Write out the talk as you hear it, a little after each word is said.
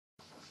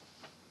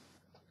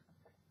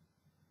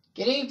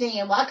Good evening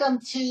and welcome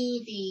to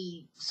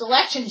the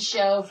selection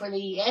show for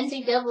the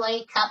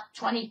NCAA Cup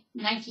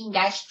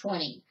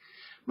 2019-20.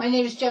 My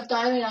name is Jeff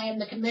Diamond. I am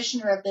the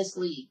commissioner of this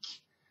league.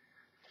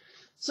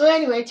 So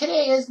anyway,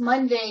 today is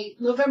Monday,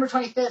 November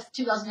 25th,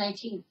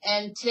 2019,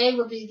 and today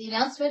will be the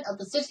announcement of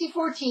the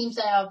 64 teams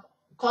that have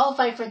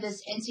qualified for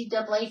this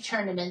NCAA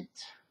tournament,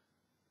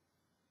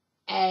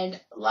 and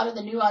a lot of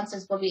the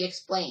nuances will be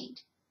explained.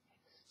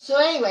 So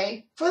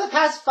anyway, for the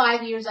past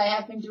 5 years, I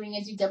have been doing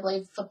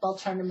NCAA football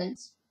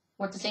tournaments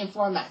with the same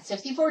format.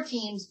 64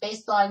 teams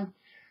based on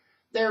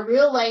their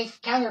real-life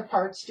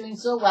counterparts doing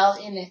so well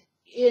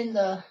in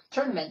the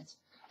tournament.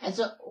 And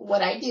so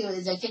what I do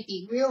is I take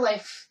the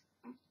real-life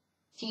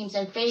teams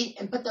and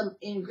put them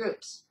in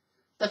groups.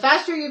 The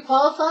faster you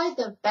qualify,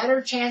 the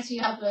better chance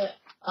you have a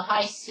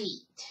high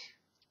seed.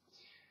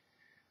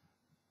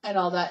 And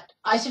all that.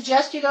 I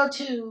suggest you go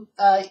to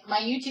my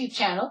YouTube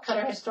channel,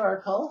 Cutter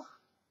Historical,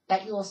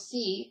 that you will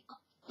see,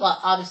 well,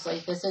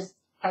 obviously, this is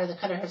part of the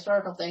Cutter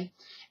Historical thing,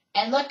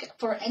 and look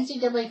for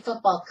NCAA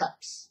football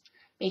cups,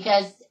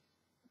 because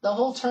the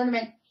whole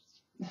tournament,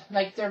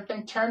 like there have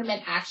been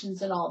tournament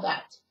actions and all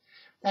that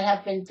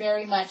have been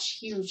very much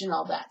huge and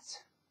all that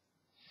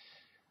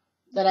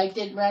I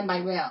did run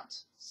my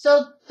rounds.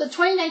 So the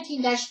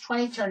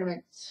 2019-20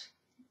 tournament,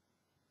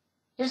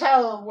 here's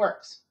how it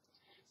works.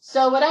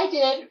 So what I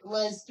did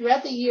was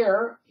throughout the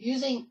year,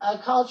 using a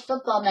college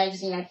football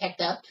magazine I picked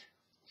up,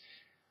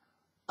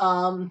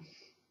 I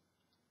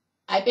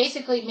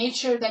basically made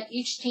sure that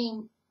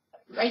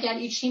write down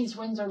each team's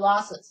wins or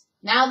losses.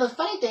 Now, the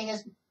funny thing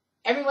is,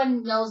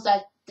 everyone knows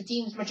that the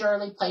teams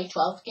majorly play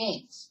 12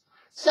 games.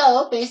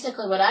 So,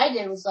 basically what I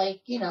did was a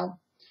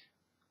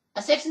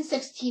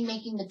 6-6 team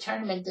making the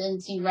tournament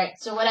didn't seem right.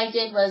 So what I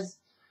did was,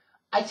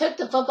 I took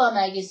the football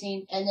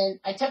magazine, and then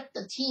I took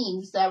the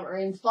teams that were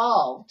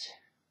involved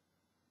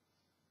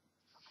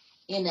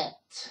in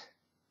it.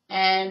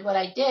 And what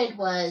I did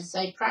was,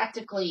 I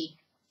practically,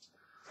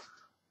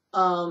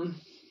 I'll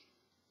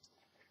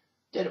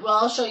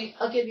show you.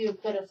 I'll give you a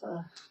bit of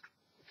a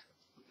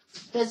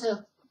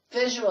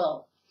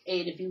visual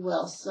aid, if you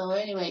will. So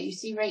anyway, you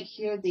see right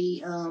here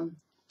the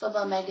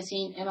football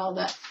magazine and all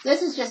that.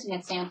 This is just an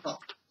example.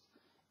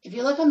 If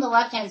you look on the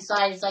left-hand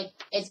side,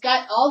 it's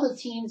got all the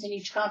teams in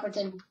each conference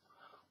and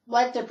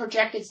what the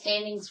projected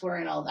standings were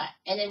and all that.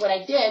 And then what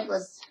I did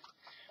was,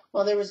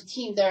 well, there was a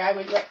team there. I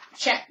would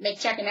make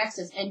check and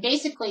X's, and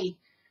basically,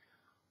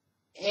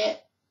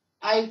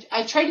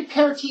 I tried to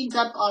pair teams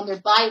up on their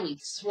bye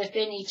weeks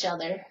within each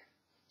other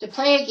to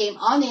play a game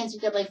on the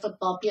NCAA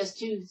football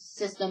PS2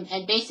 system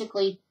and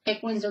basically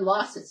pick wins or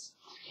losses.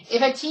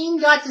 If a team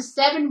got to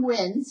 7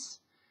 wins,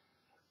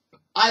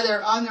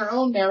 either on their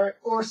own merit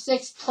or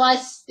 6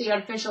 plus the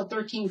unofficial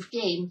 13th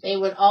game, they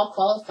would all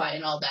qualify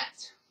and all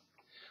that.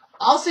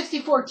 All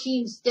 64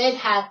 teams did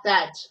have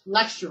that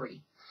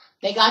luxury.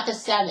 They got to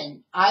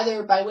 7,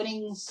 either by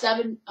winning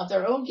 7 of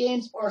their own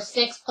games or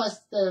 6 plus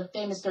the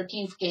famous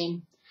 13th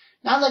game.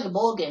 Not like a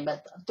bowl game,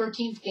 but the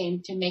 13th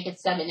game to make it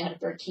 7 out of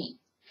 13.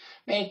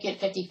 Make it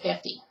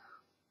 50-50.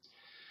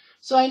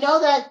 So I know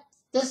that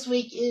this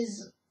week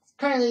is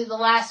currently the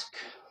last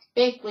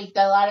big week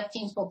that a lot of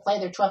teams will play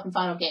their 12th and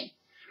final game.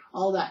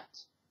 All that.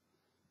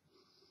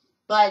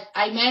 But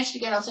I managed to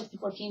get all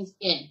 64 teams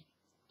in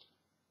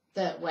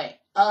that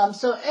way.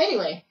 So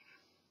anyway,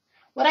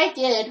 what I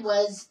did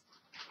was,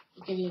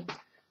 keep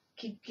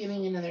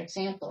giving another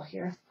example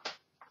here.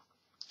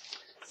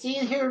 See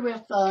here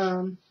with,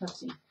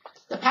 let's see.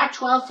 The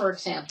Pac-12, for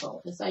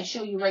example, as I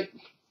show you right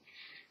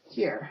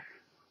here.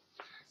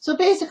 So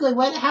basically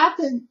what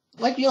happened,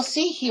 what you'll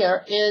see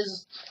here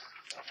is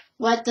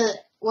what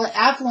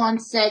Avalon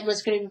said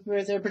was going to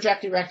be their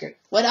projected record.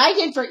 What I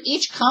did for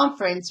each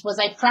conference was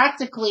I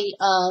practically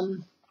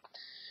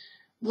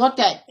looked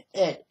at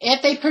it.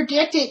 If they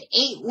predicted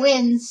 8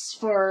 wins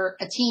for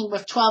a team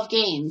with 12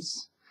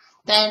 games,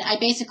 then I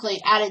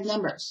basically added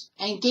numbers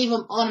and gave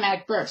them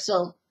automatic berth.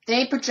 So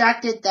they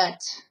projected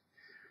that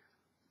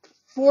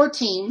 4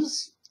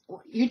 teams,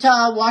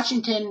 Utah,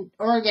 Washington,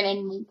 Oregon,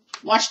 and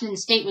Washington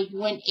State would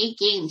win 8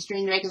 games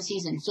during the regular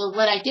season. So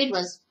what I did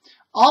was,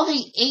 all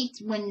the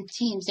 8-win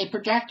teams they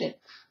projected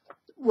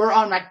were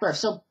automatic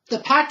berths. So the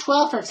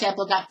Pac-12, for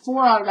example, got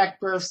 4 automatic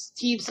berths.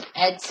 Teams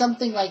had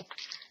something like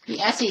the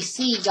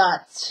SEC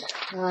got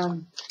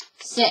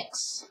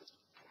 6.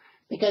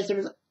 Because there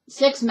was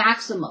 6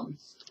 maximum.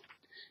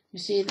 You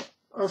see,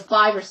 or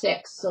 5 or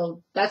 6.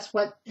 So that's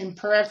what in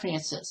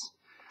parentheses.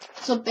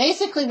 So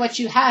basically what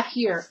you have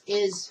here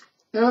is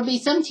there will be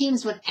some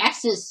teams with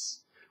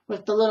X's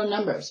with the little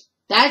numbers.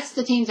 That's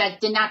the teams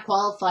that did not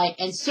qualify.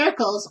 And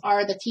circles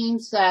are the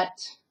teams that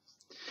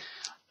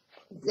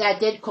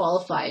did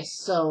qualify.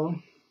 So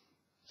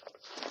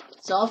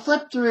I'll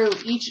flip through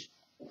each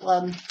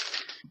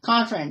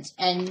conference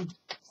and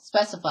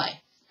specify.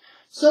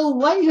 So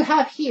what you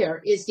have here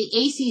is the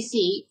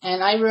ACC,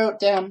 and I wrote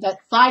down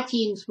that 5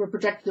 teams were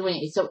projected to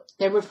win. So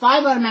there were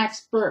 5 automatic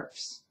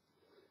berths.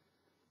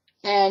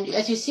 And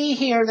as you see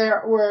here,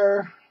 there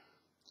were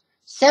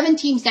 7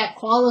 teams that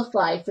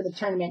qualified for the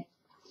tournament.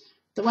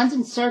 The ones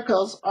in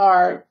circles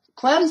are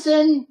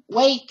Clemson,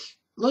 Wake,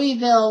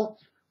 Louisville,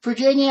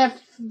 Virginia,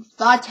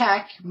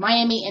 Tech,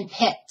 Miami, and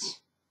Pitt.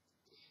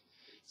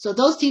 So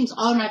those teams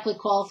automatically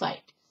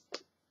qualified.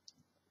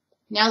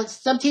 Now,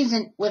 some teams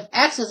with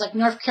X's like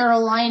North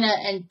Carolina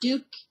and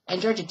Duke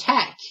and Georgia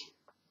Tech,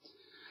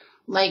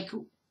 like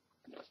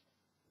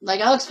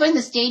I'll explain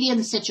the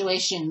stadium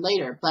situation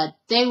later, but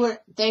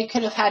they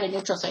could have had a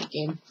neutral site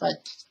game,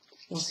 but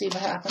we'll see what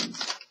happens.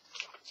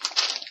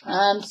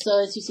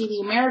 So as you see,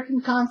 the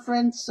American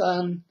Conference,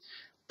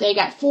 they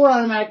got 4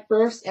 automatic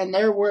berths, and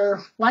there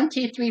were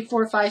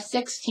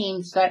 6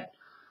 teams that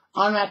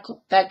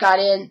got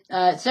in.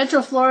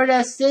 Central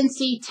Florida,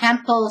 Cincy,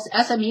 Temple,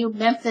 SMU,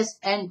 Memphis,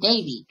 and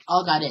Navy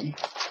all got in.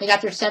 They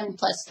got their 7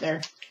 plus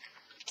their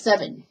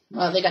 7.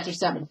 Well, they got their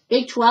 7.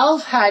 Big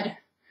 12 had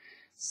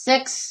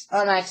 6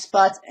 automatic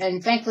spots,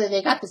 and thankfully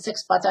they got the 6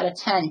 spots out of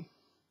 10.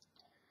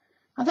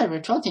 I thought there were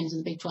 12 teams in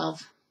the Big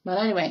 12. But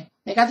anyway,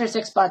 they got their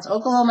 6 spots.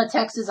 Oklahoma,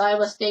 Texas,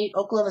 Iowa State,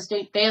 Oklahoma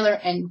State, Baylor,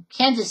 and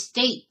Kansas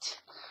State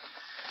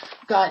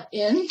got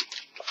in.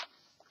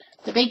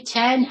 The Big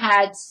 10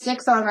 had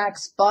 6 automatic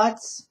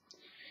spots,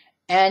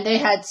 and they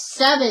had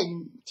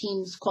 7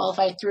 teams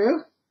qualify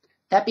through.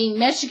 That being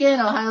Michigan,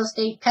 Ohio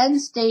State, Penn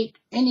State,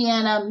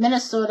 Indiana,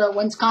 Minnesota,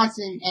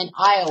 Wisconsin, and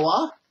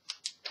Iowa.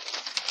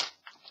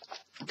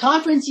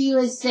 Conference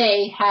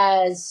USA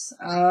has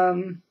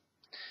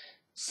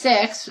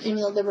 6,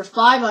 even though there were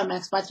 5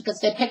 automatic spots, because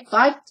they picked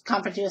 5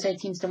 Conference USA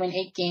teams to win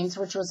 8 games,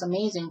 which was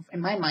amazing in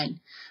my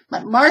mind.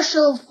 But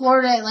Marshall,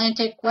 Florida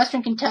Atlantic,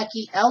 Western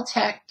Kentucky,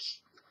 L-Tech,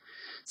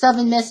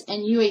 Southern Miss,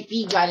 and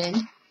UAB got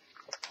in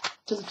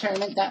to the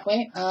tournament that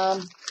way.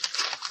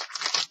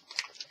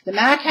 The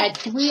MAC had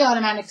 3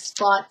 automatic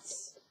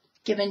spots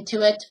given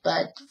to it,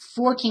 but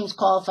 4 teams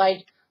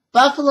qualified.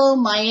 Buffalo,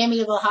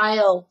 Miami of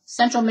Ohio,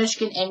 Central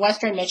Michigan, and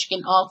Western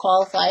Michigan all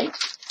qualified.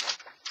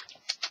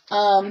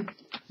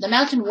 The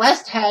Mountain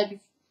West had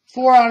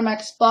 4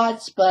 automatic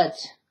spots, but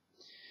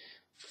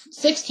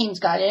 6 teams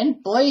got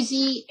in.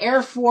 Boise,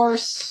 Air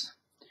Force,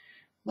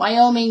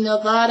 Wyoming,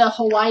 Nevada,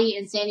 Hawaii,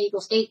 and San Diego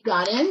State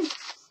got in.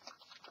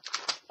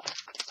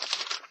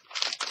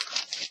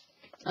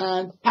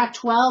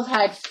 Pac-12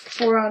 had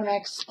 4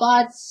 automatic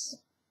spots.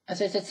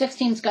 As I said, 6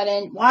 teams got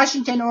in.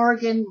 Washington,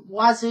 Oregon,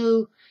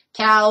 Wazoo,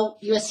 Cal,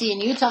 USC,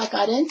 and Utah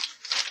got in.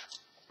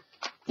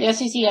 The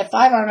SEC had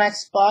 5 automatic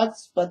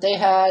spots, but they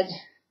had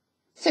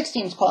 6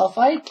 teams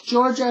qualified.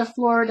 Georgia,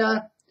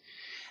 Florida,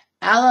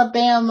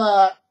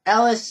 Alabama,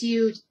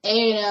 LSU,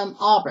 A&M,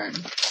 Auburn.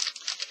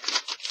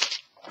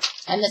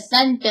 And the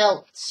Sun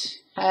Belt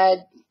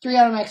had 3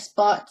 automatic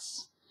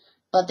spots,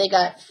 but they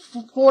got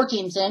 4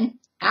 teams in.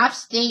 App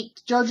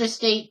State, Georgia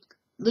State,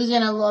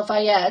 Louisiana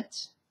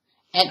Lafayette,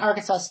 and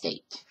Arkansas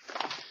State.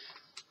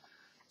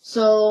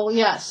 So,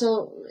 yeah,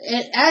 so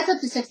it adds up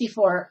to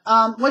 64.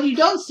 What you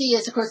don't see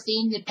is, of course, the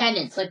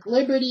independents, like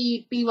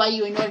Liberty,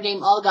 BYU, and Notre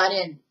Dame all got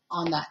in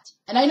on that.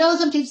 And I know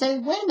some teams say,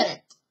 wait a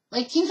minute,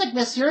 like teams like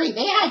Missouri,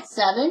 they had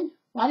 7.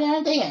 Why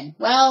aren't they in?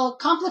 Well,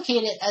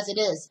 complicated as it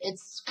is,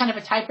 it's kind of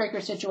a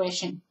tiebreaker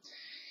situation.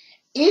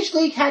 Each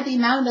league had the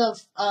amount of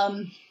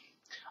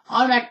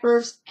automatic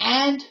berths,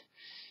 and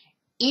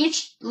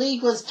each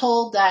league was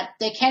told that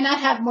they cannot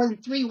have more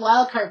than 3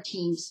 wildcard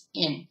teams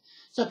in.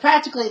 So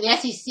practically, the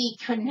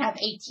SEC couldn't have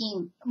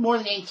more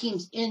than 8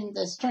 teams in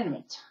this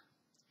tournament.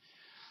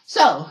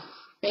 So,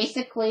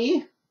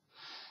 basically,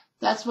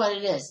 that's what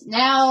it is.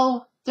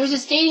 Now, there's a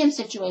stadium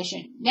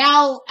situation.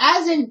 Now,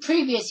 as in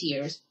previous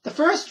years, the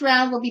first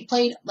round will be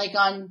played like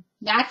on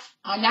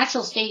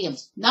natural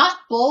stadiums. Not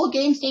bowl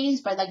game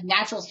stadiums, but like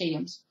natural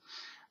stadiums.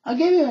 I'll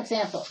give you an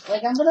example.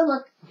 Like, I'm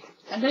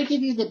going to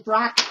give you the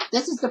bracket.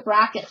 This is the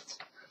bracket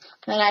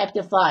that I have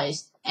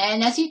devised.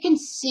 And as you can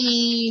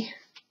see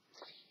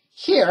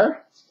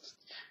here,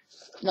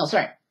 no,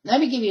 sorry. Let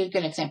me give you a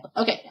good example.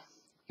 Okay,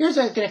 here's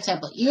a good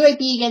example.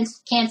 UAB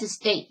against Kansas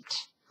State.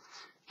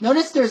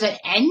 Notice there's an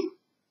N,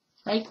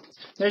 right?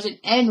 There's an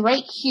N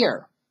right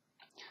here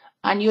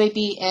on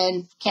UAB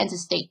and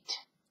Kansas State.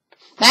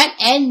 That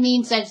N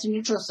means that it's a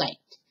neutral site.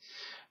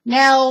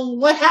 Now,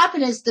 what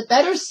happened is the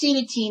better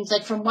seeded teams,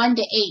 like from 1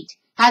 to 8,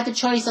 had the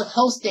choice of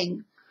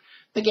hosting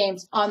the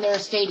games on their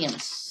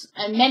stadiums,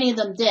 and many of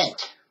them did.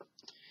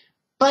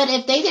 But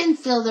if they didn't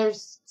feel their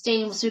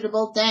stadium was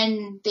suitable,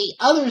 then the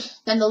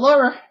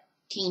lower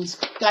teams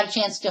got a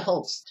chance to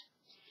host.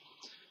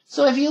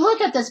 So if you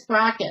look at this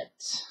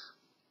bracket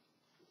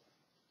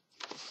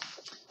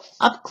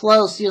up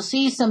close, you'll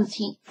see some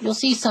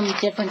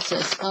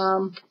differences.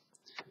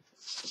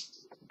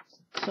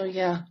 So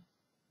yeah.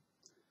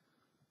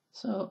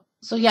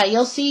 So yeah,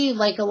 you'll see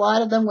like a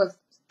lot of them with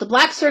the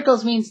black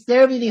circles means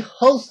they'll be the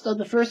host of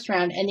the first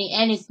round, and the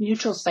N is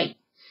neutral site.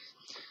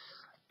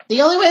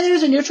 The only way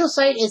there's a neutral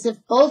site is if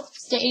both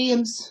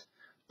teams'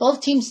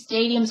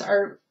 stadiums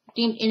are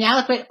deemed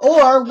inadequate,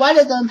 or one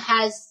of them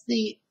has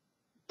the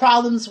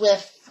problems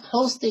with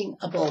hosting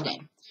a bowl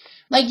game.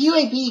 Like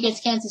UAB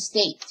against Kansas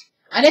State.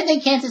 I didn't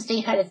think Kansas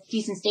State had a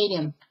decent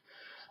stadium.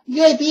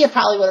 UAB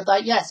probably would have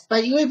thought yes,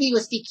 but UAB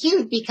was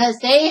DQ'd because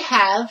they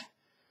have,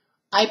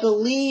 I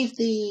believe,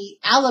 the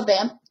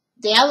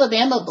the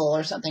Alabama Bowl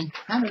or something.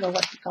 I don't know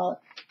what to call it.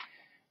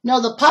 No,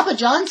 the Papa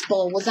John's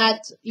Bowl was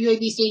at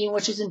UAB Stadium,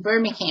 which is in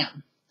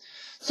Birmingham.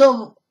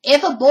 So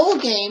if a bowl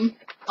game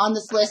on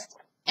this list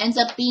ends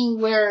up being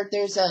where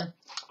there's a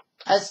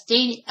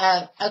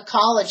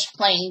college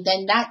playing,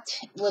 then that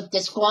would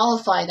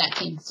disqualify that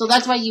team. So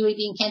that's why UAB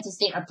and Kansas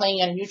State are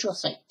playing at a neutral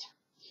site.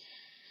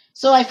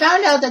 So I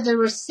found out that there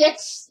were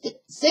six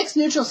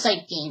neutral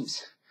site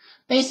games.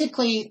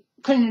 Basically,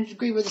 couldn't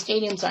agree where the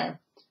stadiums are.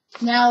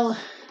 Now,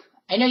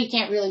 I know you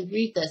can't really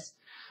read this,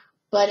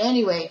 but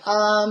anyway,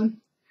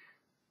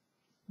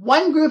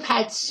 one group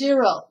had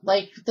 0.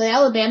 Like, the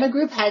Alabama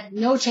group had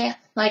no chance.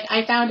 Like,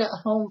 I found a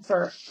home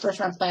for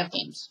first-round playoff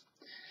games.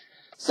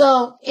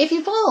 So, if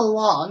you follow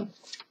along,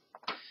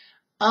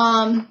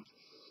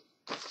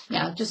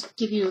 yeah, just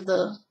give you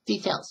the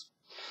details.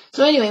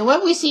 So anyway,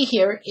 what we see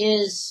here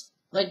is,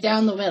 like,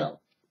 down the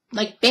middle.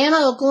 Like,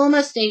 Bama,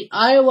 Oklahoma State,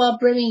 Iowa,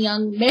 Brigham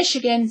Young,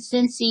 Michigan,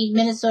 Cincy,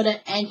 Minnesota,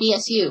 and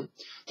BSU.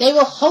 They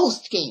will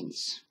host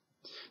games.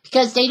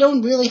 Because they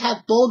don't really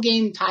have bowl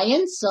game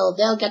tie-ins, so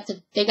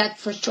they got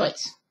first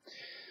choice.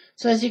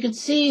 So as you can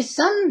see,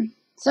 some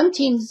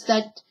teams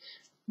that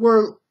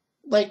were,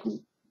 like,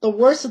 the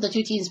worst of the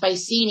two teams by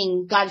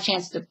seeding got a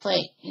chance to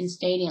play in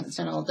stadiums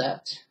and all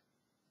that.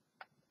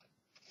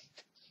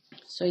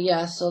 So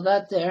yeah, so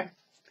that there.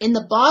 In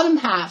the bottom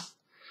half,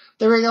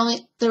 there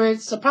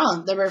was a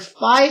problem. There were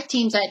 5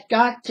 teams that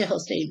got to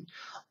host stadium.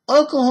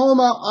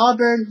 Oklahoma,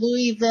 Auburn,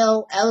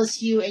 Louisville,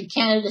 LSU, and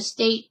Canada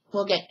State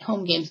will get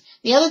home games.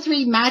 The other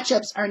 3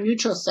 matchups are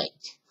neutral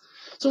site.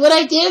 So what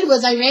I did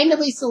was I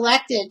randomly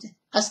selected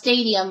a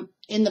stadium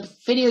in the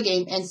video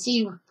game and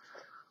see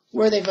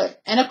where they vote.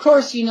 And of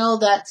course, you know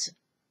that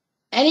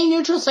any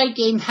neutral site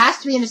game has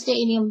to be in a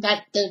stadium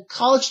that the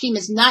college team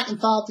is not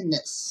involved in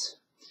this.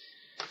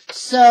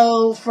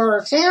 So, for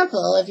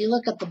example, if you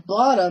look at the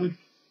bottom,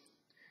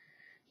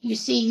 you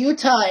see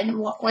Utah and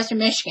Western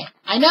Michigan.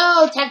 I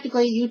know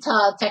technically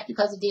Utah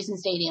has a decent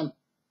stadium.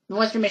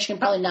 Western Michigan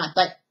probably not,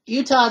 but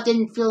Utah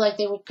didn't feel like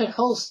they could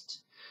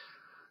host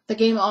the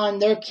game on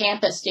their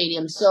campus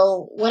stadium.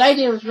 So what I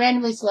did was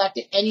randomly select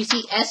it, and you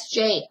see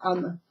SJ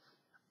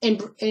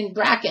in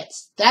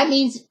brackets. That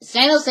means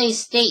San Jose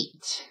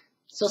State.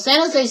 So San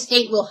Jose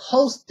State will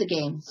host the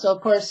game. So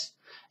of course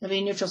it'll be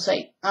a neutral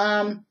site.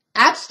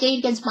 App State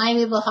against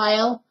Miami of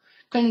Ohio.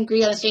 Couldn't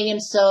agree on a stadium,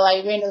 so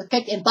I randomly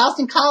picked. And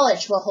Boston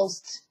College will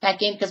host that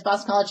game because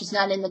Boston College is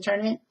not in the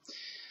tournament.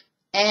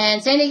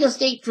 And San Diego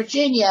State,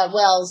 Virginia.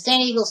 Well, San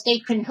Diego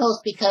State couldn't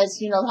host because,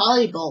 you know, the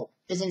Holiday Bowl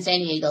is in San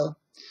Diego.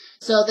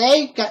 So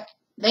they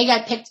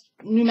got picked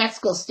New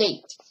Mexico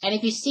State. And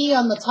if you see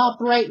on the top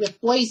right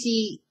with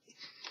Boise,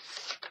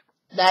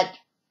 that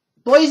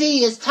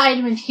Boise is tied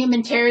in the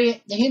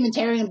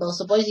Humanitarian Bowl,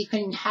 so Boise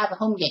couldn't have a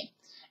home game.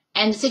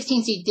 And the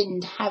 16th seed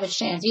didn't have a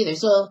chance either.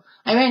 So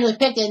I randomly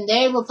picked, and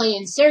they will play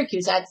in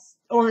Syracuse at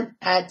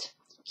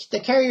the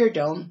Carrier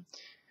Dome.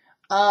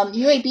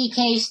 UAB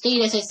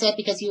K-State, as I said,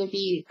 because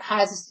UAB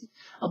has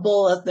a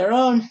bowl of their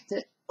own.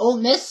 The Ole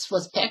Miss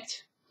was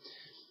picked.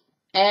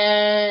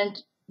 And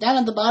down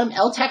at the bottom,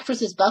 L-Tech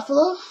versus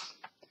Buffalo.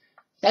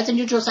 That's a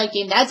neutral site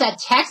game. That's at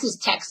Texas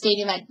Tech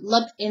Stadium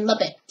in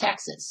Lubbock,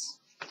 Texas.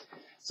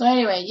 So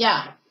anyway,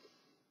 yeah.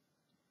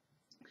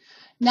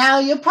 Now,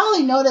 you'll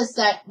probably notice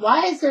that,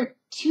 why is there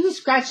 2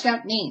 scratched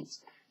out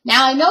names?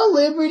 Now, I know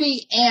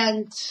Liberty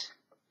and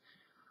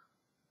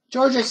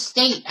Georgia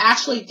State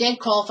actually did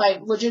qualify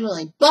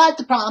legitimately, but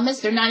the problem is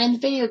they're not in the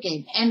video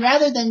game. And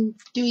rather than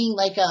doing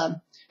like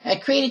a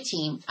creative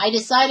team, I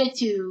decided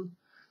to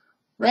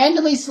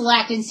randomly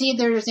select and see if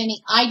there's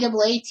any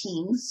IAA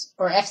teams,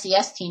 or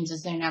FCS teams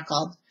as they're now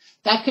called,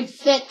 that could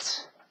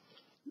fit,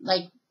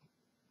 like,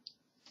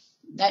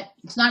 that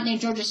it's not named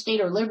Georgia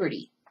State or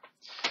Liberty.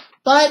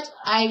 But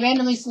I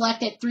randomly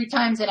selected 3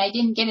 times and I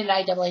didn't get an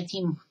IAA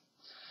team.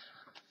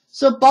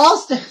 So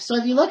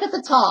if you look at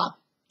the top,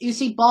 you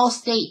see Ball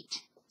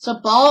State. So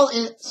Ball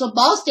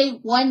State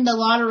won the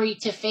lottery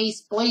to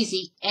face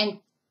Boise, and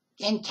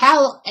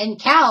Cal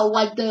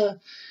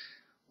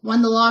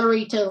won the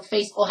lottery to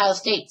face Ohio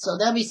State. So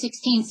there'll be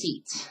 16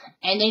 seats,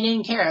 and they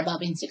didn't care about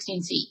being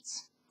 16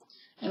 seats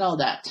and all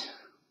that.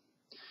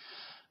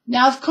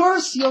 Now, of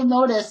course, you'll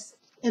notice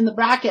in the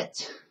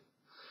bracket.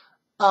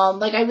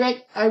 Like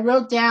I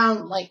wrote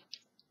down, like,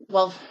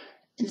 well,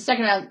 in the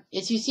second round,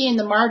 as you see in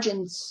the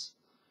margins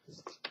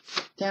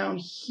down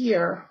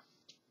here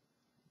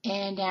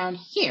and down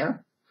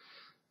here,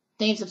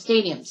 names of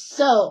stadiums.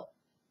 So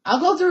I'll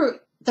go through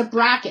the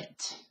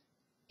bracket,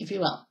 if you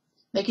will.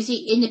 Like you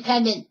see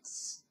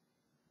Independence,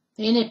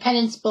 the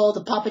Independence Bowl,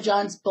 the Papa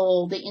John's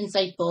Bowl, the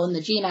Insight Bowl, and the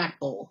GMAC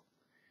Bowl.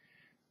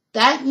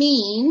 That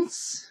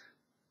means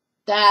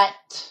that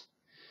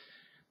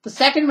the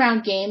second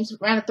round games,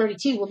 round of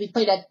 32, will be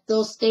played at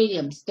those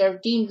stadiums. They're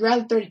deemed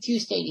round of 32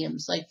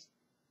 stadiums,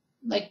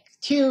 like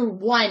tier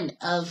 1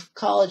 of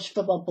college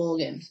football bowl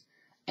games.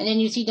 And then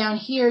you see down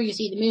here, you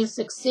see the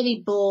Music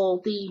City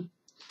Bowl, the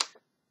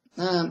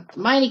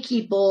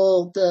Meineke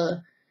Bowl,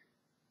 the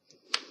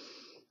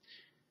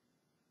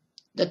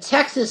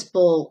Texas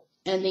Bowl,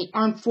 and the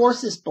Armed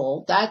Forces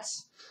Bowl.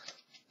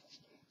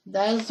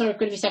 Those are going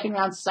to be second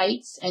round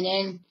sites. And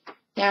then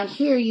down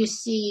here you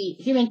see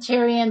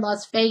Humanitarian,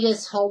 Las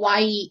Vegas,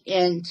 Hawaii,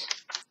 and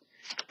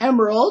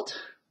Emerald.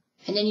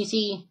 And then you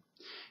see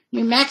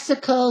New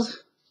Mexico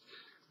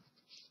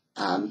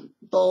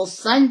Bowl,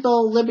 Sun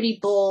Bowl, Liberty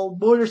Bowl,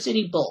 Border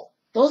City Bowl.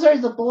 Those are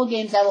the bowl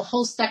games that will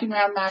host second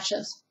round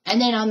matches. And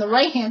then on the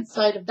right hand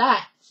side of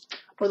that,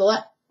 or the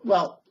left,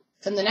 well,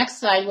 and the next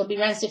side will be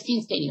round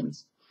 16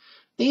 stadiums.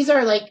 These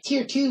are like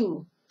tier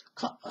 2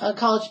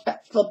 college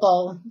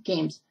football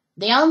games.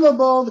 The Alamo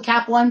Bowl, the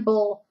Cap One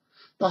Bowl,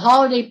 the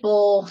Holiday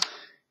Bowl,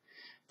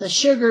 the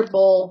Sugar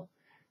Bowl,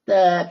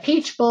 the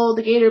Peach Bowl,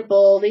 the Gator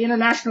Bowl, the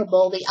International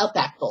Bowl, the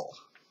Outback Bowl.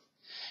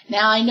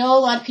 Now, I know a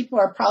lot of people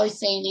are probably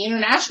saying the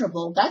International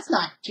Bowl, that's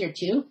not tier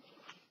 2.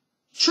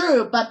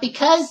 True, but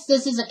because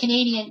this is a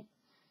Canadian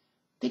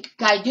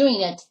guy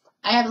doing it,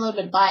 I have a little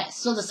bit of bias.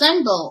 So the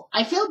Sun Bowl,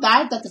 I feel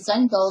bad that the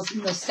Sun Bowl is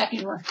in the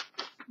second,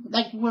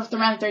 like with the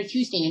round 32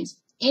 stadiums.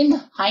 In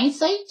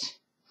hindsight,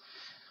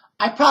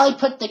 I would probably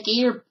put the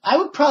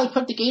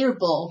Gator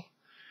Bowl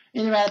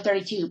in the round of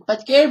 32. But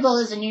the Gator Bowl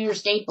is a New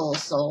Year's Day Bowl,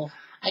 so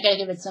I gotta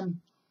give it some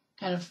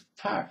kind of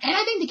power. And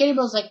I think the Gator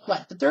Bowl is like,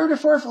 what, the third or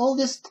fourth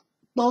oldest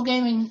bowl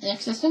game in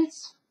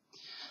existence?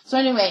 So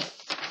anyway,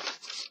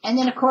 and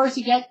then of course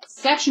you get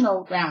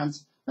sectional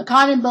rounds. The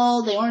Cotton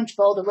Bowl, the Orange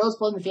Bowl, the Rose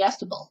Bowl, and the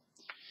Fiesta Bowl.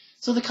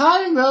 So the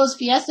Cotton, Rose,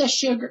 Fiesta,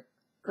 Sugar,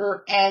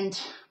 and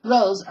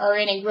Rose are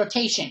in a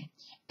rotation.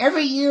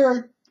 Every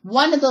year,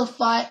 one of those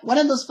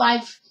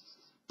five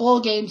bowl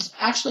games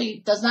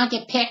actually does not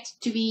get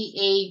picked to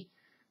be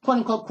a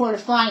quote-unquote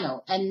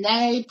quarterfinal, and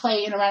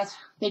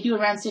they do a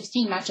round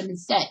 16 matchup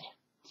instead.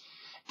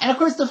 And of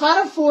course, the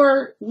Final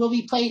Four will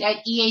be played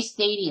at EA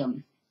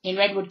Stadium in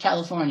Redwood,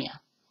 California.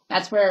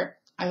 That's where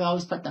I've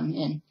always put them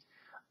in.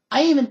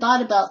 I even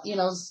thought about,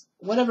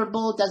 whatever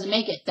bowl doesn't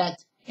make it,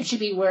 that it should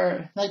be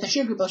where, like the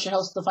Sugar Bowl should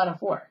host the Final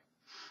Four.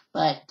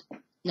 But,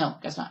 no,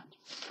 guess not.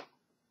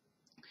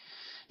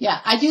 Yeah,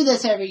 I do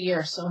this every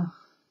year, so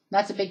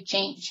that's a big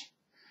change.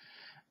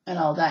 And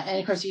all that. And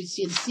of course, you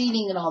see the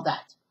seeding and all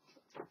that.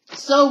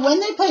 So when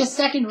they play a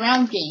second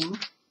round game,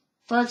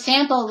 for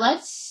example,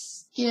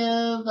 let's give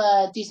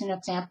a decent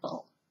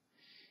example.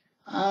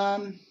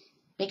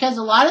 Because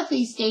a lot of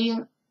these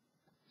stadiums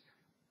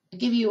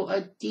give you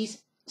a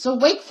decent... So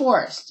Wake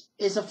Forest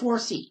is a 4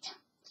 seed.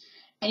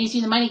 And you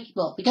see the Mighty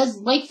Bowl. Because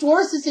Wake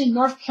Forest is in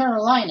North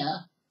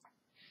Carolina,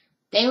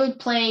 they would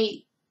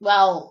play,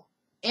 well,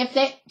 if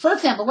they... For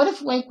example, what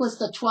if Wake was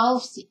the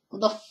 12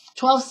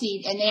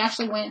 seed and they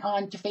actually went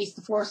on to face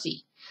the 4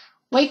 seed?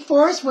 Wake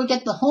Forest would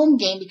get the home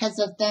game because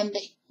of them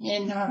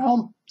in her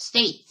home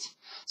state.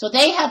 So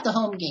they have the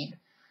home game.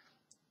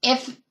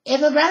 If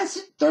a round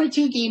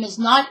 32 game is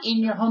not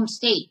in your home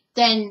state,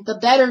 then the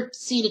better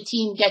seeded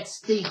team gets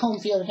the home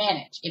field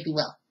advantage, if you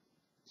will.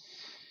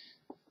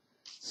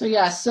 So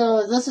yeah,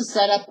 so this is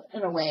set up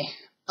in a way.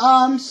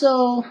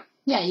 So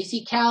yeah, you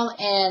see Cal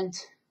and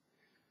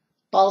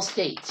Ball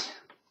State.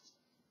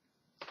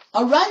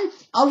 I'll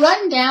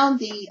run down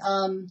the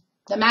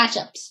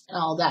matchups and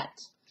all that.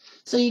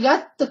 So you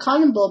got the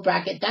Cotton Bowl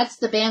bracket. That's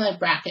the Bama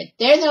bracket.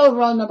 They're the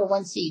overall number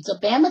 1 seed. So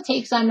Bama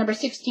takes on number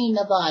 16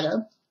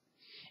 Nevada.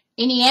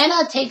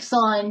 Indiana takes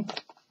on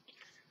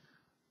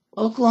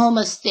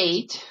Oklahoma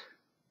State.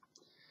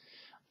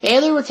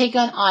 Baylor will take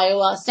on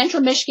Iowa.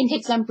 Central Michigan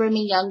takes on Brigham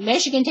Young.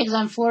 Michigan takes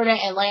on Florida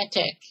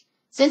Atlantic.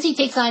 Cincy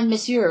takes on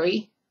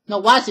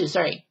Wazoo,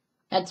 sorry.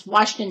 That's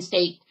Washington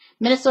State.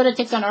 Minnesota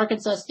takes on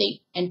Arkansas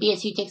State. And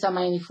BSU takes on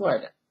Miami,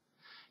 Florida.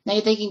 Now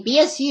you're thinking,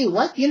 BSU,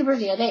 what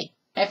university are they?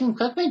 Ephraim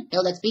Cookman?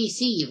 No, that's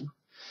BCU.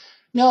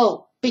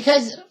 No,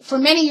 because for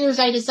many years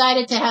I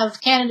decided to have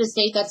Canada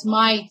State, that's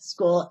my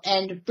school,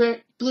 and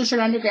Blue Shirt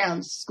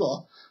Underground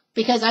school.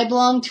 Because I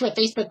belong to a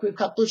Facebook group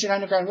called Blue Shirt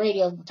Underground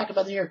Radio, talk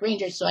about the New York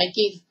Rangers, so I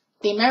gave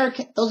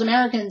those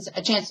Americans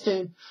a chance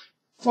to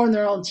form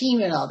their own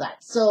team and all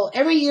that. So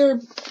every year,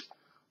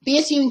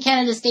 BSU and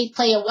Canada State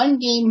play a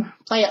one-game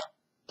playoff.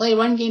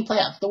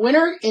 The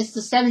winner is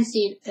the 7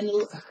 seed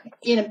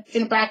in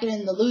a bracket,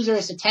 and the loser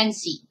is the 10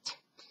 seed.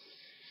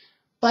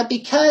 But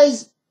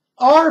because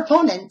our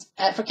opponent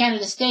for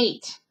Canada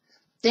State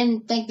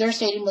didn't think their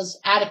stadium was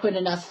adequate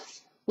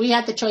enough, we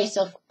had the choice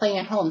of playing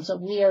at home, so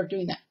we are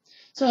doing that.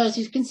 So as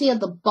you can see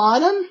at the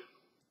bottom,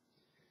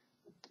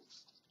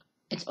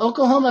 it's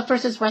Oklahoma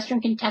versus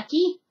Western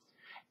Kentucky,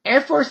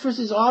 Air Force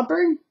versus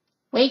Auburn,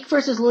 Wake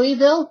versus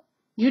Louisville,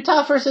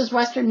 Utah versus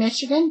Western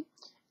Michigan,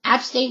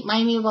 App State,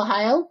 Miami of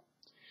Ohio,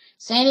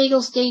 San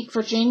Diego State,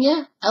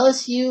 Virginia,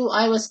 LSU,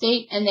 Iowa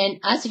State, and then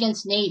us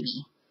against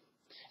Navy.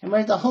 And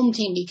we're the home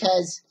team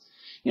because,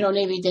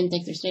 Navy didn't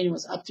think their stadium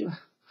was up to.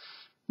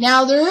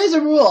 Now, there is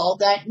a rule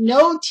that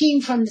no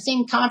team from the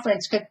same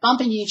conference could bump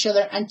into each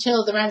other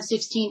until the round of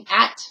 16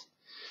 at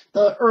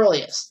the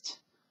earliest.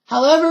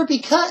 However,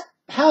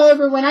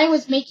 when I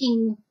was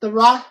making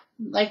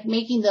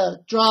the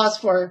draws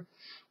for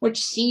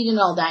which seed and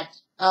all that,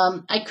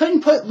 I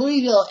couldn't put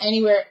Louisville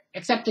anywhere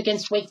except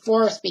against Wake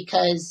Forest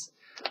because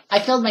I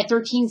filled my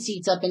 13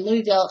 seats up in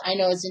Louisville. I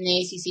know it's in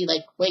the ACC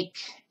like Wake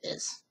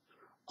is.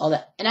 All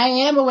that. And I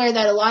am aware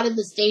that a lot of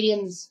the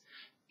stadiums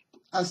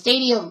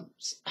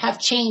have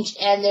changed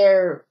and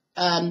their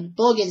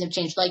bowl games have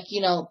changed. Like,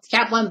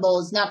 Cap One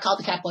Bowl is not called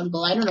the Cap One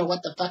Bowl. I don't know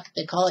what the fuck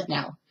they call it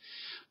now.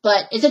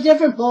 But it's a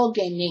different bowl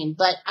game name.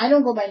 But I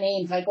don't go by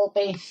names. I go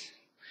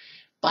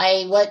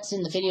by what's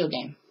in the video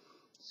game.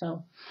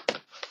 So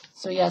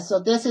yeah. So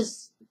this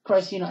is, of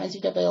course,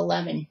 NCAA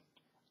 11.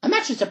 I'm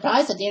actually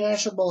surprised that the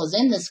International Bowl is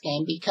in this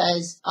game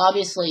because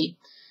obviously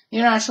the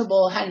International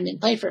Bowl hadn't been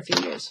played for a few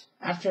years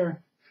by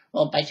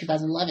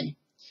 2011.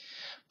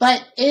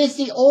 But it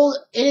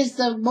is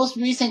the most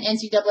recent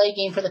NCAA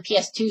game for the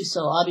PS2,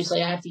 so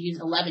obviously I have to use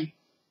 11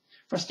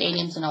 for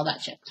stadiums and all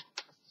that shit.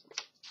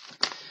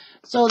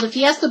 So the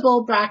Fiesta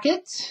Bowl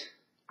bracket,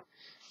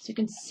 as you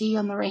can see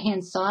on the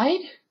right-hand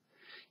side,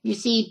 you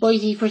see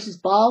Boise versus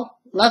Ball.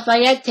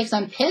 Lafayette takes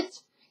on Pitt.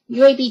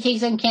 UAB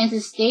takes on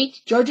Kansas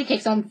State. Georgia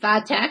takes on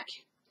FATEC.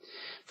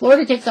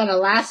 Florida takes on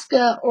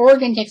Alaska.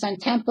 Oregon takes on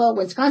Temple.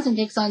 Wisconsin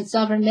takes on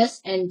Southern Miss.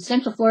 And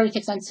Central Florida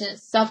takes on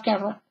South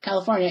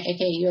California,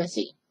 aka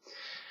USC.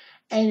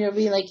 And you'll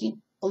be like,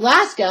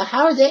 Alaska,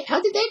 how did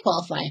they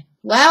qualify?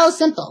 Well,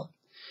 simple.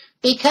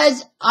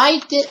 Because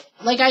I did,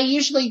 like I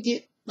usually do,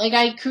 like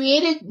I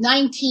created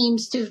 9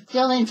 teams to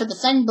fill in for the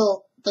Sun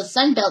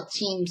Belt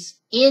teams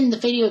in the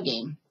video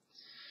game.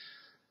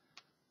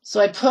 So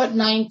I put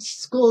 9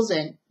 schools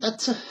in.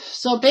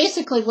 So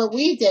basically what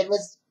we did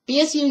was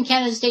BSU and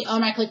Canada State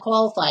automatically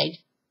qualified,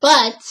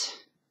 but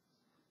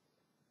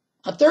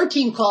a third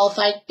team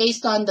qualified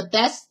based on the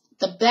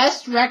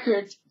best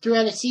record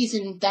throughout a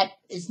season that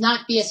is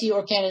not BSU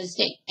or Canada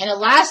State. And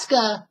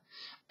Alaska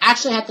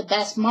actually had the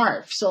best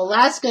mark, so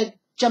Alaska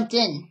jumped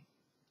in.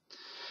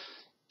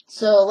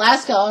 So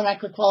Alaska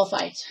automatically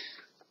qualified.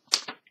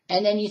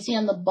 And then you see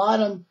on the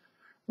bottom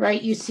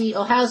right, you see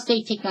Ohio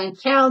State take on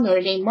Cal,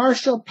 Notre Dame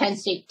Marshall, Penn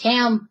State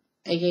TAM,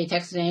 aka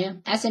Texas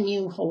A&M,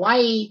 SMU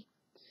Hawaii,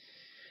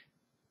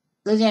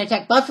 Louisiana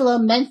Tech Buffalo,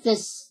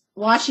 Memphis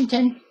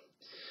Washington,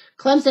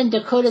 Clemson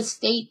Dakota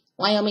State,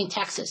 Wyoming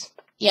Texas.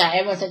 Yeah,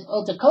 everyone says,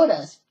 oh,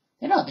 Dakotas.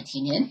 They don't have a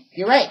team in.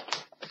 You're right.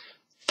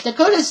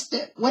 Dakotas,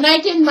 when I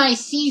did my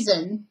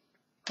season,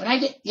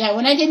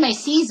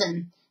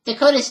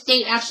 Dakota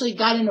State actually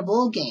got in a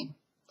bowl game.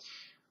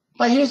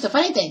 But here's the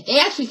funny thing. They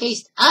actually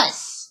faced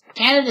us,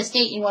 Canada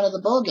State, in one of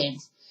the bowl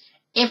games.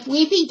 If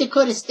we beat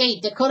Dakota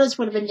State, Dakotas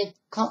would have been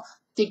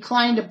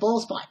declined a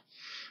bowl spot.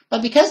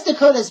 But because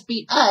Dakotas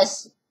beat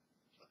us,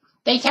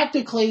 they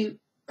technically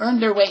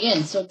earned their way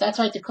in. So that's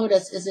why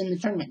Dakotas is in the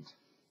tournament.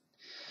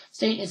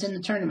 State is in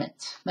the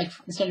tournament, like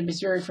instead of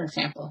Missouri, for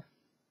example.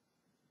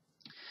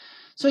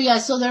 So yeah,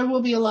 so there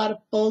will be a lot of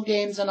bowl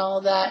games and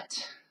all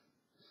that.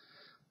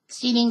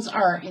 Seedings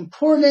are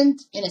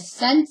important in a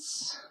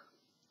sense.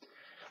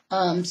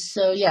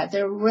 So yeah,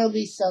 there will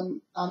be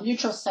some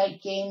neutral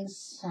site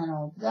games and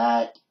all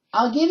that.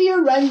 I'll give you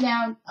a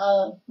rundown.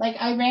 Like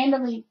I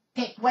randomly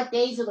pick what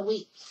days of the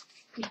week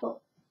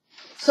people.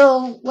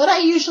 So what I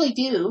usually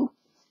do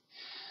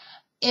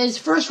is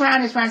first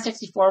round is round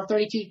 64,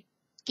 32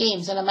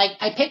 games, and I'm like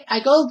I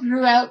go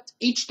throughout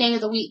each day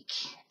of the week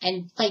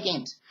and play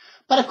games.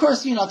 But of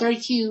course,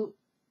 32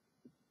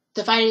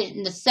 divided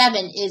into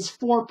 7 is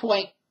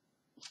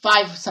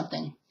 4.5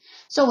 something.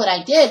 So what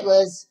I did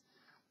was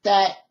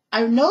that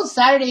I know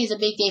Saturday is a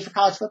big day for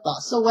college football.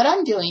 So what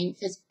I'm doing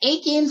is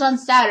 8 games on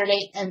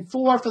Saturday and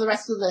 4 for the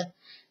rest of the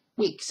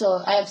week.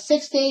 So I have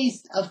 6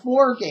 days of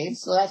 4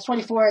 games. So that's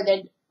 24, and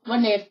then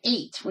 1 day of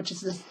 8, which is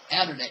this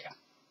Saturday.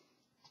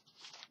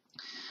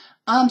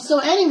 So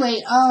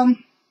anyway,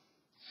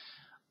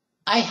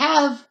 I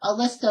have a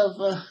list of,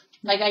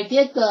 I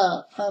did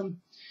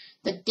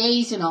the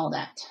days and all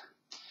that.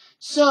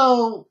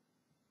 So,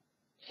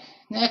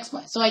 next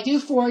one. So I do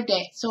 4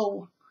 days.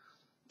 So,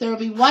 there will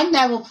be one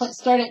that will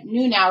start at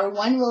noon hour,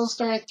 one will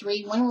start at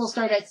 3, one will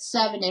start at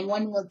 7, and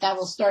one that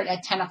will start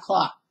at 10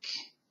 o'clock.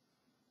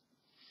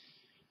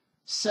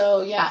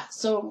 So, yeah.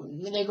 So,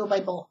 they go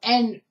by bowl.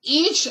 And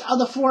each of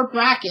the 4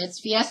 brackets,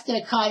 Fiesta,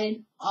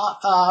 Cotton,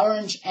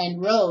 Orange,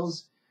 and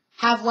Rose,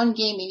 have 1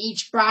 game in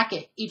each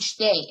bracket each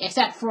day,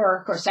 except for,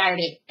 of course,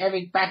 Saturday.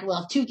 Every bracket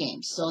will have 2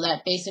 games, so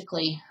that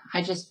basically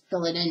I just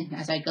fill it in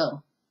as I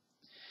go.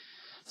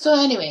 So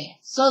anyway,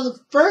 so the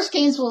first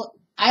games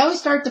I always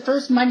start the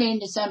first Monday in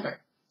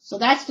December, so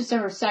that's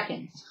December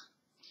 2nd.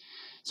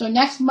 So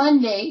next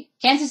Monday,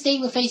 Kansas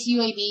State will face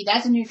UAB,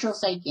 that's a neutral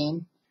site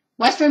game.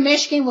 Western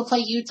Michigan will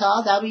play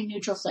Utah, that'll be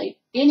neutral site.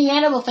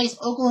 Indiana will face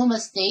Oklahoma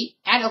State,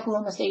 at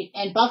Oklahoma State,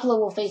 and Buffalo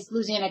will face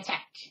Louisiana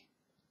Tech.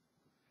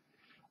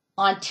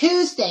 On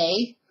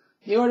Tuesday,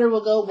 the order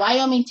will go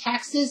Wyoming,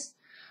 Texas,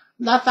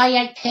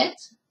 Lafayette, Pitt,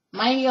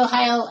 Miami,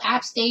 Ohio,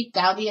 App State,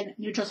 that'll be a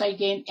neutral site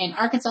game, and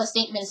Arkansas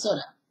State,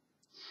 Minnesota.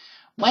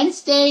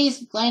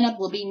 Wednesday's lineup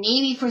will be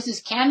Navy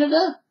versus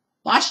Canada,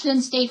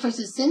 Washington State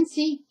versus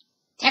Cincy,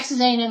 Texas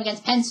A&M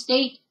against Penn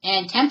State,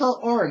 and Temple,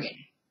 Oregon.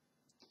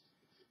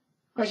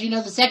 Of course,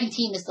 the second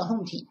team is the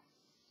home team.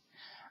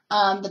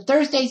 The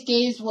Thursday's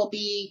games will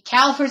be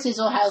Cal versus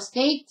Ohio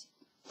State,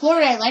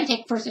 Florida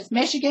Atlantic versus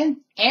Michigan,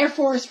 Air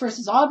Force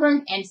versus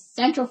Auburn, and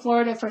Central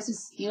Florida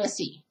versus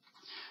USC.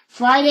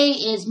 Friday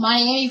is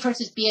Miami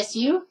versus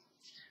BSU,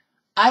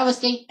 Iowa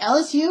State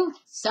LSU,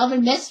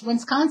 Southern Miss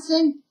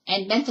Wisconsin,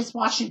 and Memphis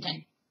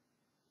Washington.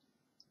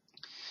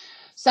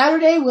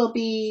 Saturday will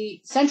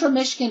be Central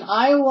Michigan,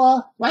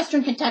 Iowa,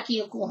 Western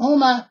Kentucky,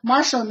 Oklahoma,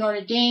 Marshall,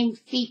 Notre Dame,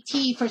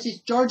 VT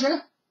versus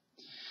Georgia,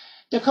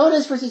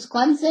 Dakotas versus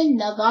Clemson,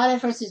 Nevada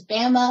versus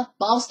Bama,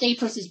 Ball State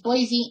versus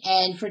Boise,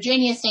 and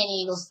Virginia, San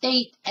Diego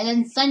State. And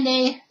then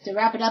Sunday, to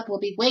wrap it up,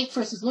 will be Wake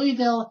versus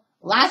Louisville,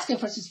 Alaska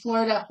versus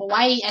Florida,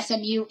 Hawaii,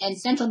 SMU, and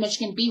Central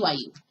Michigan,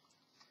 BYU.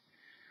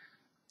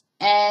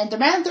 And the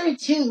round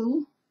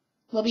 32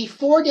 will be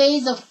 4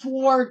 days of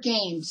 4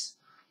 games.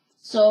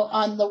 So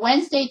on the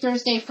Wednesday,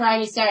 Thursday,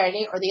 Friday,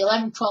 Saturday, or the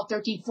 11th, 12th,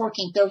 13th,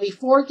 14th, there will be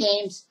 4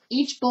 games,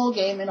 each bowl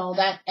game and all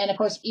that. And of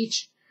course,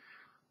 each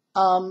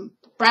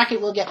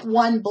bracket will get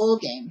 1 bowl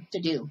game to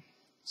do.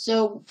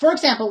 So, for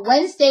example,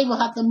 Wednesday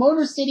we'll have the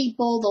Motor City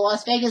Bowl, the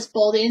Las Vegas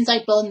Bowl, the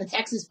Insight Bowl, and the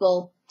Texas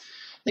Bowl.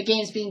 The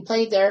games being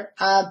played there.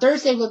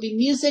 Thursday will be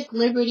Music,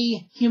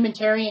 Liberty,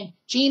 Humanitarian,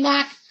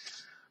 GMAC.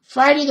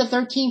 Friday the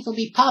 13th will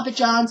be Papa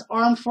John's,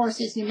 Armed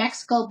Forces, New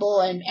Mexico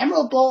Bowl, and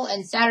Emerald Bowl.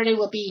 And Saturday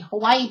will be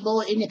Hawaii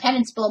Bowl,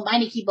 Independence Bowl,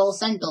 Meineke Bowl,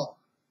 Sun Bowl.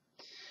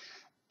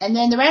 And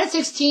then the round of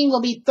 16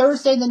 will be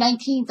Thursday the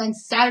 19th and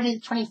Saturday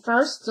the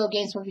 21st. So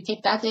games will be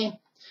taped that day.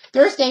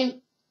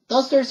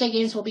 Those Thursday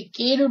games will be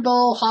Gator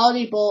Bowl,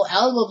 Holiday Bowl,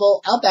 Alamo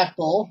Bowl, Outback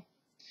Bowl.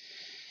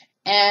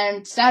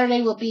 And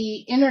Saturday will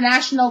be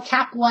International,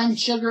 Cap One,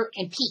 Sugar,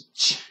 and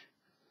Peach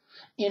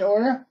in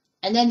order.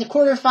 And then the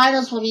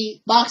quarterfinals will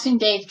be Boxing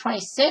Day the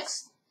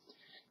 26th.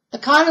 The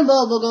Cotton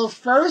Bowl will go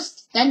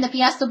first, then the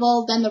Fiesta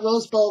Bowl, then the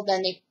Rose Bowl,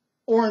 then the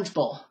Orange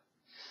Bowl.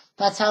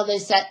 That's how they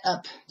set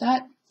up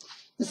that.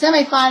 The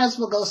semifinals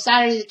will go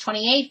Saturday the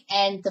 28th,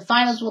 and the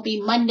finals will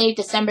be Monday,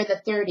 December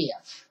the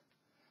 30th.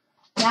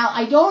 Now,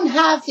 I don't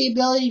have the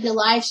ability to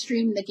live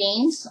stream the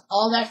games,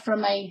 all that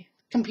from my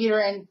computer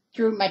and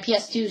through my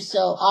PS2,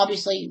 so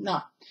obviously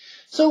not.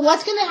 So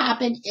what's going to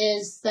happen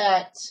is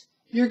that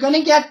you're going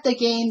to get the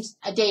games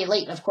a day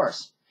late, of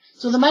course.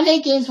 So the Monday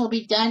games will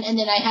be done, and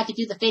then I have to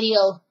do the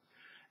video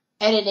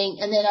editing,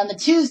 and then on the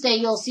Tuesday,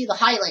 you'll see the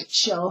highlight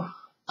show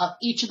of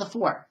each of the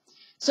 4.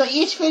 So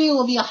each video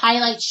will be a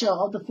highlight show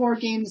of the 4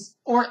 games,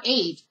 or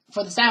 8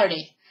 for the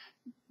Saturday.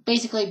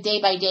 Basically, day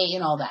by day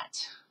and all that.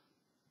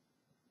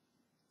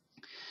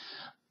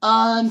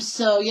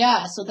 So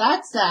yeah, so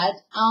that's that.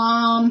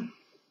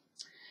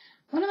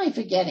 What am I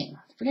forgetting?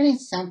 Forgetting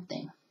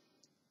something.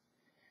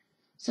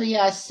 So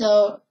yeah,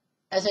 so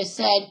as I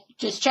said,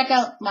 just check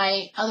out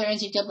my other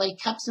NCAA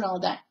cups and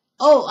all that.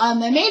 Oh, a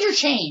major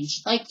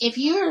change. Like if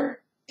you've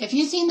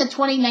seen the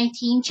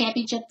 2019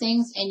 championship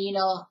things and you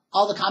know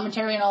all the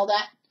commentary and all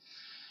that.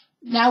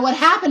 Now what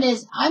happened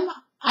is I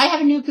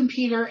have a new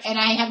computer and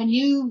I have a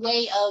new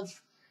way of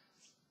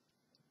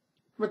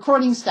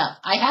recording stuff.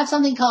 I have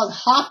something called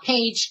Hot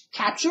Page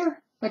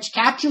Capture, which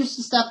captures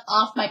the stuff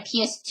off my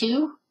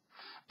PS2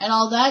 and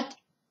all that.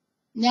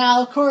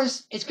 Now, of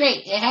course, it's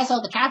great. It has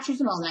all the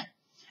captures and all that.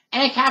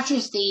 And it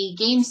captures the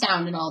game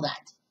sound and all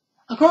that.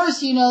 Of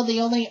course, you know,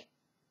 the only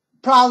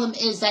problem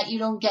is that you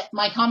don't get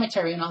my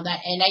commentary and all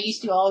that. And I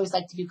used to always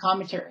like to do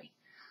commentary.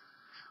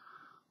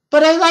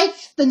 But I like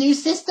the new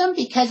system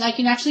because I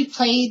can actually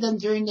play them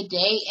during the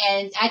day.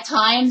 And at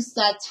times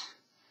that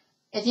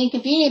it's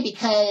inconvenient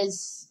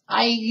because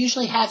I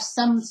usually have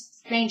some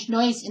strange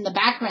noise in the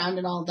background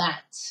and all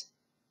that.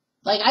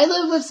 Like, I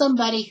live with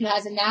somebody who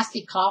has a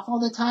nasty cough all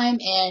the time,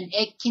 and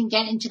it can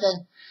get into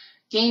the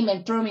game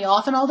and throw me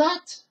off and all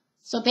that.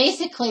 So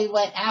basically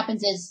what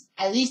happens is,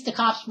 at least the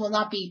coughs will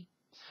not be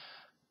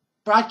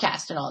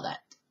broadcast and all that.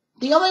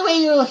 The only way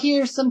you'll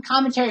hear some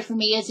commentary from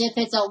me is if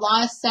it's a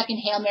last second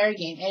Hail Mary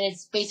game, and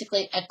it's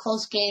basically a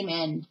close game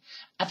and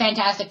a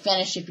fantastic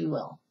finish, if you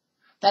will.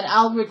 Then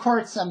I'll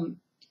record some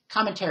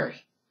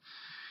commentary.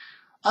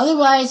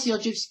 Otherwise, you'll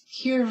just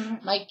hear,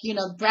 like, you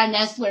know, Brad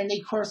Nessler and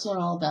Lee Corso and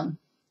all of them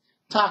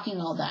talking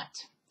all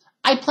that.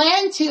 I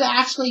plan to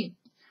actually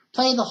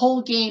play the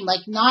whole game,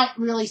 like, not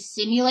really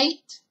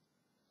simulate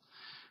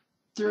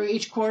through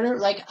each quarter.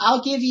 Like,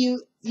 I'll give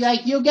you,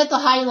 like, you'll get the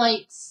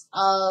highlights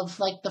of,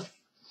 like,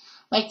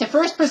 the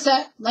first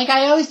like,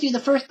 I always do the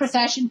first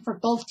possession for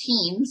both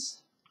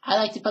teams. I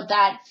like to put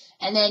that.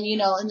 And then, you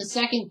know, in the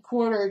second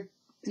quarter,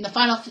 in the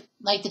final,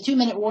 like, the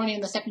 2-minute warning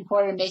in the second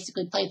quarter, and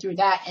basically play through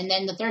that. And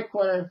then the third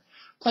quarter,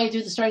 play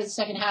through the start of the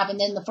second half, and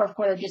then the fourth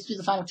quarter, just do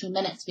the final 2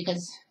 minutes,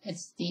 because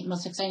it's the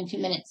most exciting 2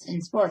 minutes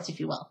in sports, if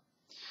you will.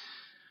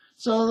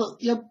 So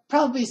you'll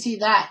probably see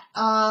that.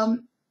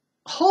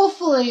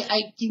 Hopefully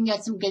I can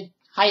get some good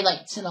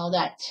highlights and all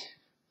that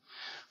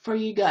for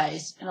you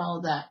guys and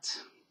all that.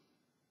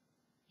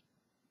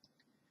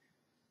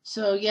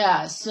 So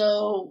yeah,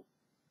 so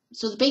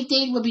the big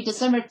date will be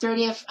December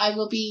 30th. I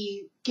will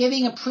be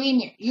giving a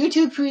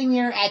YouTube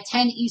premiere at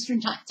 10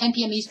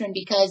 p.m. Eastern,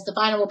 because the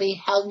final will be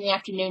held in the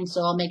afternoon,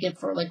 so I'll make it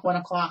for like 1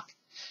 o'clock.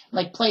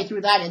 Like, play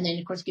through that, and then,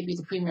 of course, give you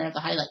the premiere of the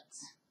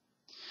highlights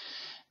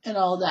and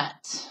all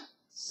that.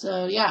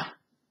 So, yeah.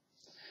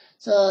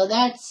 So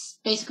that's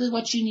basically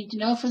what you need to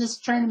know for this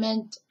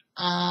tournament.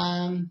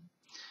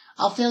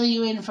 I'll fill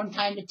you in from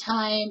time to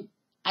time.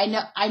 I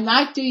know I'm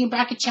not doing a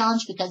bracket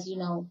challenge because,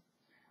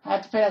 I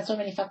have to put out so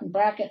many fucking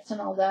brackets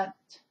and all that.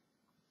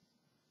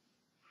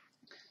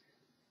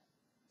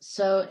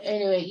 So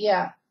anyway,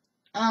 yeah.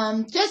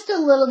 Just a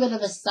little bit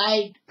of a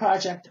side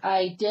project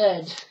I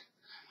did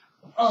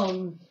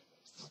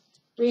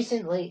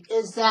recently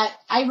is that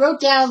I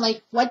wrote down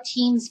like what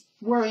teams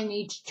were in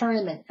each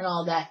tournament and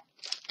all that.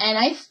 And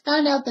I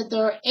found out that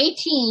there are 8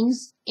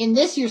 teams in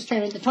this year's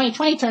tournament, the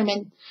 2020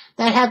 tournament,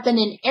 that have been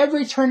in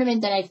every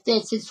tournament that I've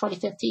did since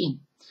 2015.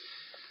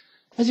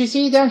 As you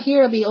see down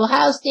here, it'll be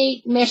Ohio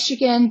State,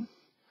 Michigan,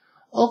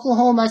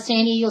 Oklahoma,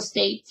 San Diego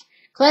State,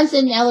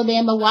 Clemson,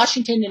 Alabama,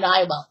 Washington, and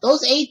Iowa.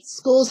 Those 8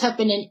 schools have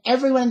been in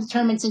every one of the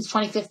tournaments since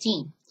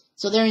 2015.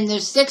 So they're in their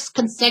 6th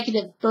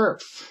consecutive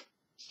berth.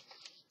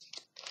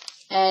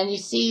 And you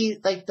see,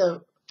 like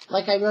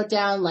I wrote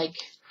down, like,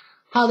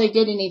 how they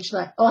did in each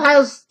line.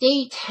 Ohio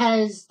State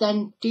has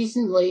done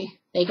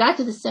decently. They got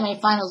to the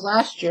semifinals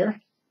last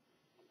year,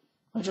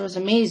 which was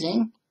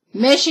amazing.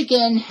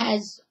 Michigan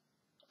has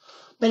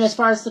been as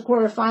far as the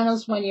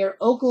quarterfinals 1 year.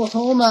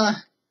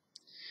 Oklahoma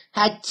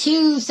had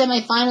 2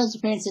 semifinals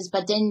appearances,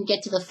 but didn't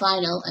get to the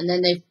final, and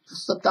then they've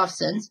slipped off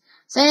since.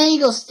 San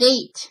Diego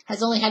State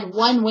has only had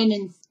 1 win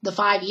in the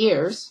 5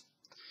 years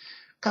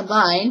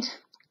combined.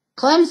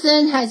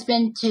 Clemson has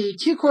been to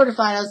 2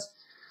 quarterfinals,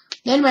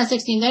 then round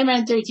 16, then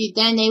round 32,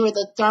 then they were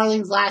the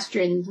darlings last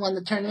year and won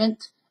the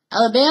tournament.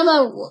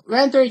 Alabama,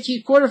 round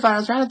 32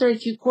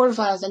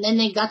 quarterfinals, and then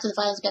they got to the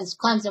finals against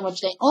Clemson,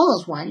 which they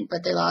almost won,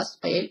 but they lost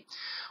by 8.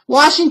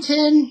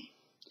 Washington,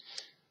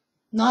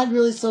 not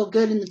really so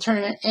good in the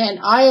tournament, and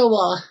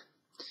Iowa,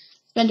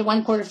 been to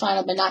 1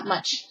 quarterfinal, but not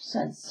much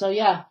since. So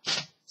yeah,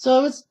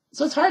 so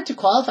it's hard to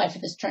qualify for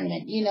this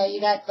tournament.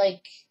 You got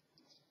like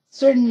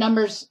certain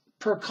numbers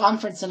per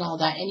conference and all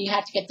that, and you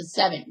have to get to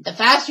 7. The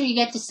faster you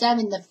get to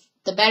 7,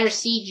 the better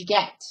seed you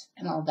get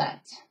and all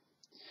that.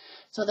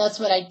 So that's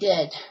what I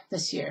did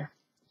this year.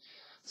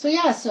 So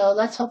yeah, so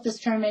let's hope this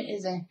tournament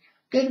is a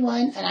good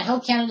one, and I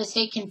hope Canada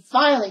State can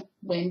finally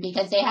win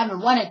because they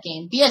haven't won a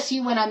game.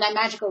 BSU went on that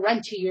magical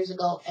run 2 years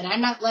ago, and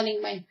I'm not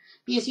letting my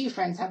BSU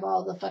friends have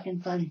all the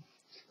fucking fun.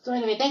 So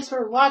anyway, thanks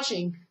for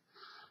watching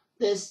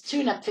this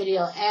tune-up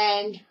video,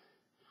 and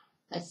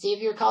let's see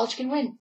if your college can win.